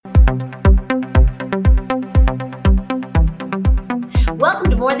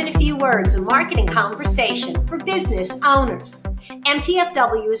more than a few words, a marketing conversation for business owners.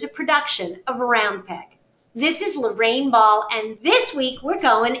 MTFW is a production of Round Peg. This is Lorraine Ball, and this week we're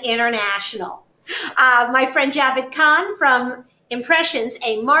going international. My friend Javed Khan from Impressions,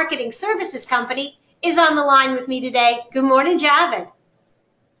 a marketing services company, is on the line with me today. Good morning, Javed.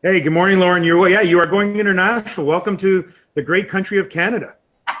 Hey, good morning, Lauren. You are going international. Welcome to the great country of Canada.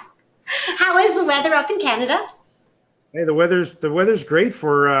 How is the weather up in Canada? Hey, the weather's great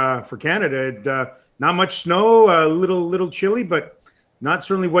for Canada. Not much snow, a little chilly, but not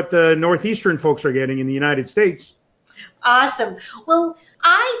certainly what the northeastern folks are getting in the United States. Awesome. Well,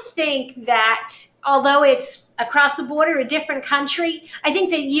 I think that although it's across the border, a different country, I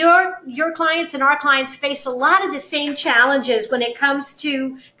think that your clients and our clients face a lot of the same challenges when it comes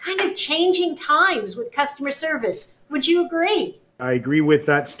to kind of changing times with customer service. Would you agree? I agree with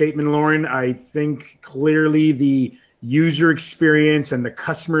that statement, Lauren. I think clearly the user experience and the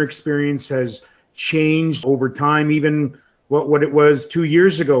customer experience has changed over time, even what it was 2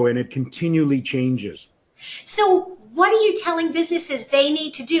 years ago, and it continually changes. So what are you telling businesses they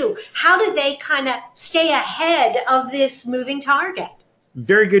need to do? How do they kind of stay ahead of this moving target?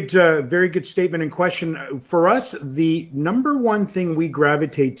 Very good statement and question. For us, the number one thing we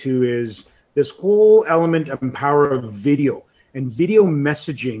gravitate to is this whole element of power of video. And video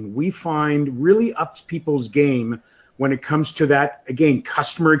messaging, we find really ups people's game when it comes to that, again,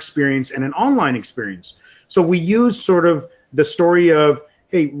 customer experience and an online experience. So we use sort of the story of,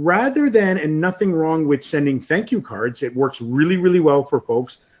 hey, rather than, and nothing wrong with sending thank you cards, it works really, really well for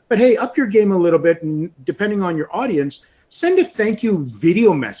folks, but hey, up your game a little bit, and depending on your audience, send a thank you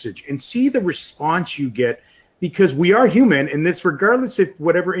video message and see the response you get, because we are human, and this, regardless of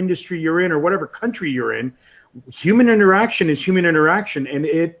whatever industry you're in or whatever country you're in, human interaction is human interaction, and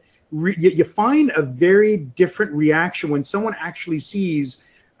you find a very different reaction when someone actually sees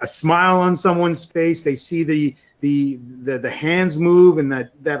a smile on someone's face. They see the hands move, and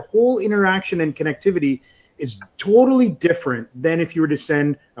that whole interaction and connectivity is totally different than if you were to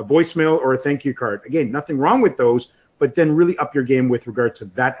send a voicemail or a thank you card. Again, nothing wrong with those, but then really up your game with regards to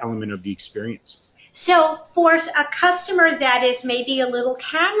that element of the experience. So for a customer that is maybe a little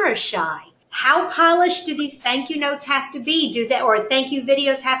camera shy, how polished do these thank you notes have to be? Or thank you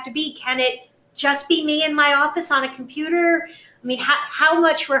videos have to be? Can it just be me in my office on a computer? I mean, how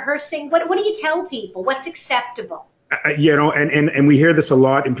much rehearsing? What do you tell people? What's acceptable? And we hear this a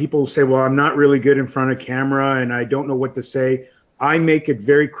lot, and people say, well, I'm not really good in front of camera and I don't know what to say. I make it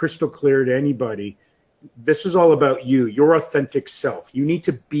very crystal clear to anybody. This is all about you, your authentic self. You need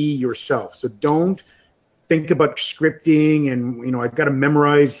to be yourself. So don't think about scripting and, I've got to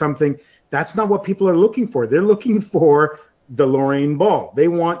memorize something. That's not what people are looking for. They're looking for the Lorraine Ball. They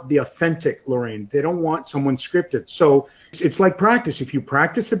want the authentic Lorraine. They don't want someone scripted. So it's like practice. If you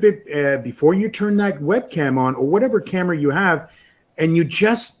practice a bit before you turn that webcam on or whatever camera you have, and you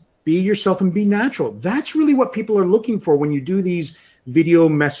just be yourself and be natural, that's really what people are looking for when you do these video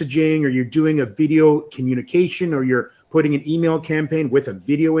messaging, or you're doing a video communication, or you're putting an email campaign with a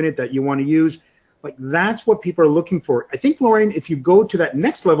video in it that you want to use. Like, that's what people are looking for. I think, Lorraine, if you go to that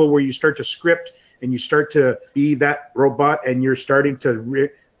next level where you start to script and you start to be that robot, and you're starting to,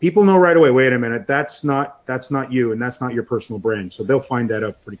 people know right away, wait a minute, that's not you, and that's not your personal brand. So they'll find that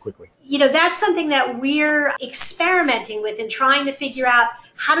out pretty quickly. That's something that we're experimenting with and trying to figure out,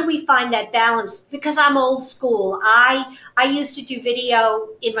 how do we find that balance? Because I'm old school. I used to do video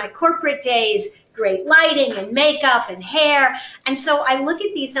in my corporate days, great lighting and makeup and hair. And so I look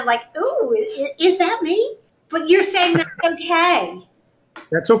at these and I'm like, ooh, is that me? But you're saying that's okay.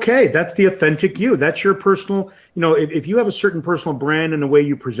 That's okay. That's the authentic you. That's your personal, if you have a certain personal brand and the way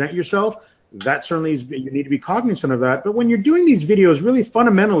you present yourself, that certainly is, you need to be cognizant of that. But when you're doing these videos, really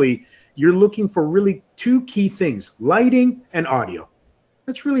fundamentally, you're looking for really two key things: lighting and audio.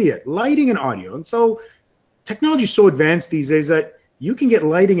 That's really it, lighting and audio. And so technology is so advanced these days that you can get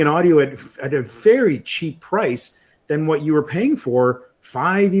lighting and audio at a very cheap price than what you were paying for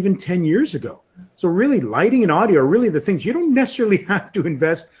 5, even 10 years ago. So really, lighting and audio are really the things. You don't necessarily have to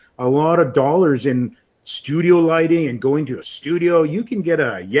invest a lot of dollars in studio lighting and going to a studio. You can get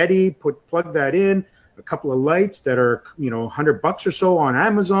a Yeti, plug that in, a couple of lights that are, $100 or so on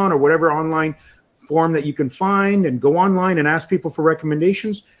Amazon or whatever online form that you can find, and go online and ask people for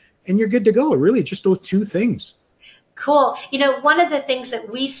recommendations, and you're good to go. Really, just those two things. Cool. One of the things that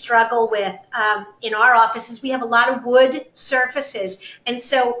we struggle with in our office is we have a lot of wood surfaces. And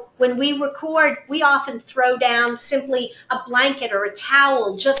so when we record, we often throw down simply a blanket or a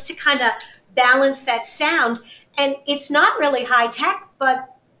towel just to kind of balance that sound. And it's not really high tech,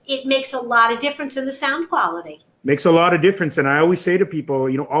 but it makes a lot of difference in the sound quality. Makes a lot of difference. And I always say to people,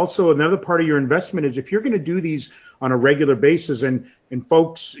 also another part of your investment is if you're going to do these on a regular basis, and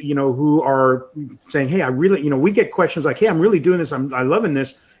folks, who are saying, hey, I really, we get questions like, hey, I'm really doing this. I'm loving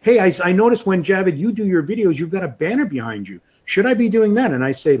this. Hey, I noticed when Javid, you do your videos, you've got a banner behind you. Should I be doing that? And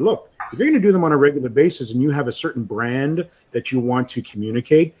I say, look, if you're going to do them on a regular basis and you have a certain brand that you want to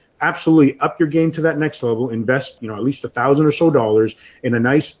communicate, absolutely up your game to that next level. Invest, at least $1,000 or so in a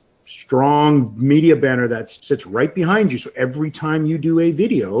nice, strong media banner that sits right behind you. So every time you do a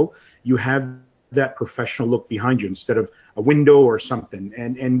video, you have that professional look behind you instead of a window or something.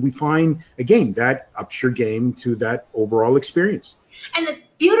 And we find, again, that ups your game to that overall experience. And the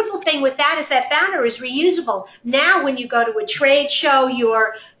beautiful thing with that is that banner is reusable. Now when you go to a trade show,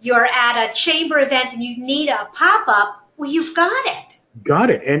 you're at a chamber event and you need a pop-up, well, you've got it. Got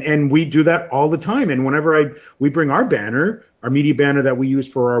it. And we do that all the time. And whenever we bring our banner, our media banner that we use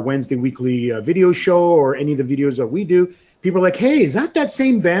for our Wednesday weekly video show or any of the videos that we do, people are like, hey, is that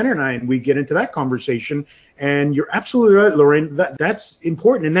same banner? And we get into that conversation. And you're absolutely right, Lorraine. That's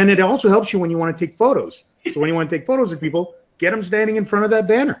important. And then it also helps you when you want to take photos. So when you want to take photos of people, get them standing in front of that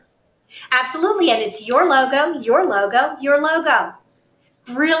banner. Absolutely. And it's your logo, your logo, your logo.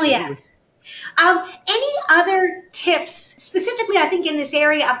 Brilliant. Any other tips, specifically, I think, in this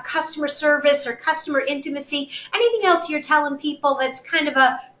area of customer service or customer intimacy, anything else you're telling people that's kind of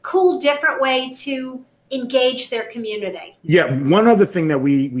a cool, different way to engage their community? Yeah, one other thing that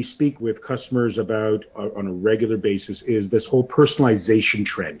we speak with customers about on a regular basis is this whole personalization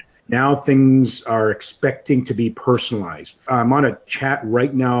trend. Now things are expecting to be personalized. I'm on a chat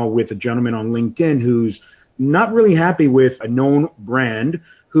right now with a gentleman on LinkedIn who's not really happy with a known brand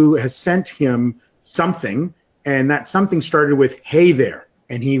who has sent him something, and that something started with, hey there.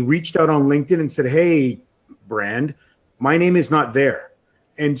 And he reached out on LinkedIn and said, hey, brand, my name is not there.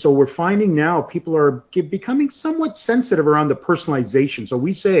 And so we're finding now people are becoming somewhat sensitive around the personalization. So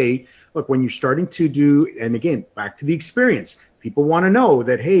we say, look, when you're starting to do, and again, back to the experience, people want to know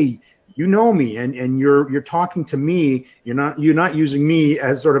that, hey, you know me and you're talking to me, you're not using me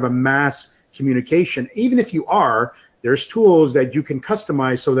as sort of a mass communication. Even if you are, there's tools that you can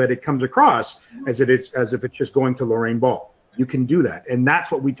customize so that it comes across as if it's just going to Lorraine Ball. You can do that. And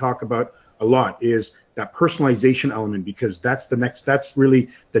that's what we talk about a lot, is that personalization element, because that's really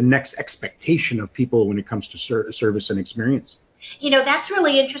the next expectation of people when it comes to service and experience. That's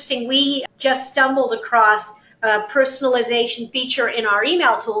really interesting. We just stumbled across a personalization feature in our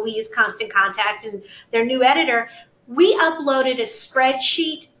email tool. We use Constant Contact and their new editor. We uploaded a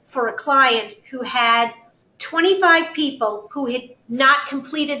spreadsheet for a client who had 25 people who had not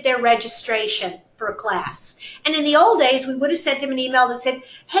completed their registration for a class. And in the old days, we would have sent him an email that said,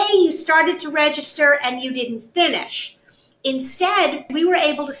 hey, you started to register and you didn't finish. Instead, we were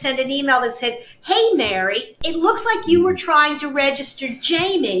able to send an email that said, hey, Mary, it looks like you were trying to register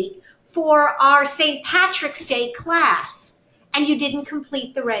Jamie for our St. Patrick's Day class, and you didn't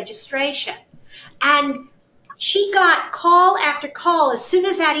complete the registration. And she got call after call as soon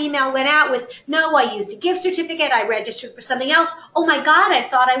as that email went out with, no, I used a gift certificate, I registered for something else. Oh my God, I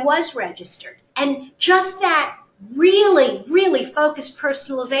thought I was registered. And just that really, really focused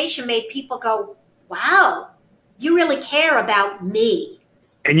personalization made people go, wow, you really care about me.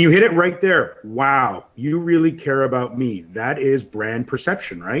 And you hit it right there. Wow, you really care about me. That is brand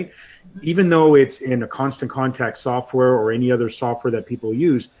perception, right? Even though it's in a Constant Contact software or any other software that people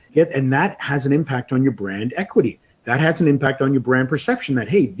use, and that has an impact on your brand equity. That has an impact on your brand perception that,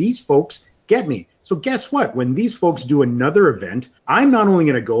 hey, these folks get me. So guess what? When these folks do another event, I'm not only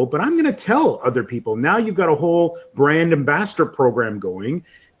going to go, but I'm going to tell other people. Now you've got a whole brand ambassador program going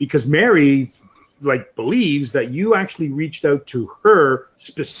because Mary believes that you actually reached out to her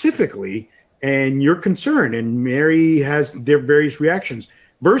specifically and you're concerned, and Mary has their various reactions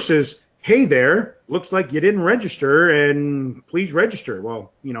versus, hey there, looks like you didn't register and please register.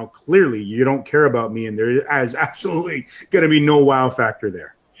 Well, clearly you don't care about me, and there is absolutely going to be no wow factor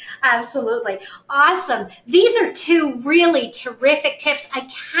there. Absolutely. Awesome. These are two really terrific tips. I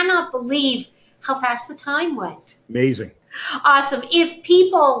cannot believe how fast the time went. Amazing. Awesome. If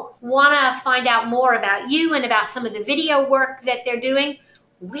people want to find out more about you and about some of the video work that they're doing,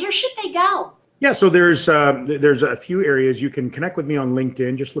 where should they go? Yeah, so there's a few areas. You can connect with me on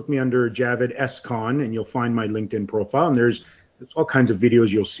LinkedIn. Just look me under Javid S. Khan, and you'll find my LinkedIn profile. And there's all kinds of videos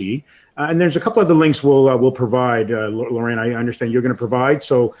you'll see. And there's a couple other links we'll provide. Lorraine, I understand you're going to provide.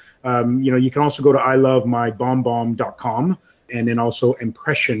 So you can also go to ilovemybombbomb.com, and then also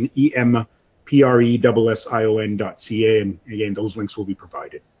Empression, EMPRESSION.ca. And again, those links will be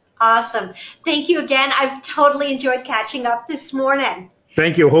provided. Awesome. Thank you again. I've totally enjoyed catching up this morning.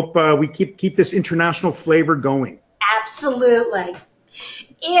 Thank you. Hope we keep this international flavor going. Absolutely.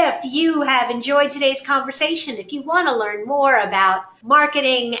 If you have enjoyed today's conversation, if you want to learn more about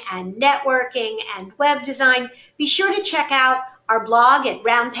marketing and networking and web design, be sure to check out our blog at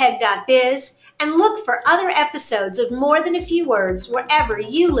roundpeg.biz and look for other episodes of More Than a Few Words wherever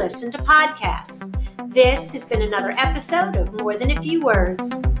you listen to podcasts. This has been another episode of More Than a Few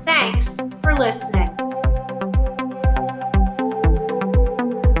Words. Thanks for listening.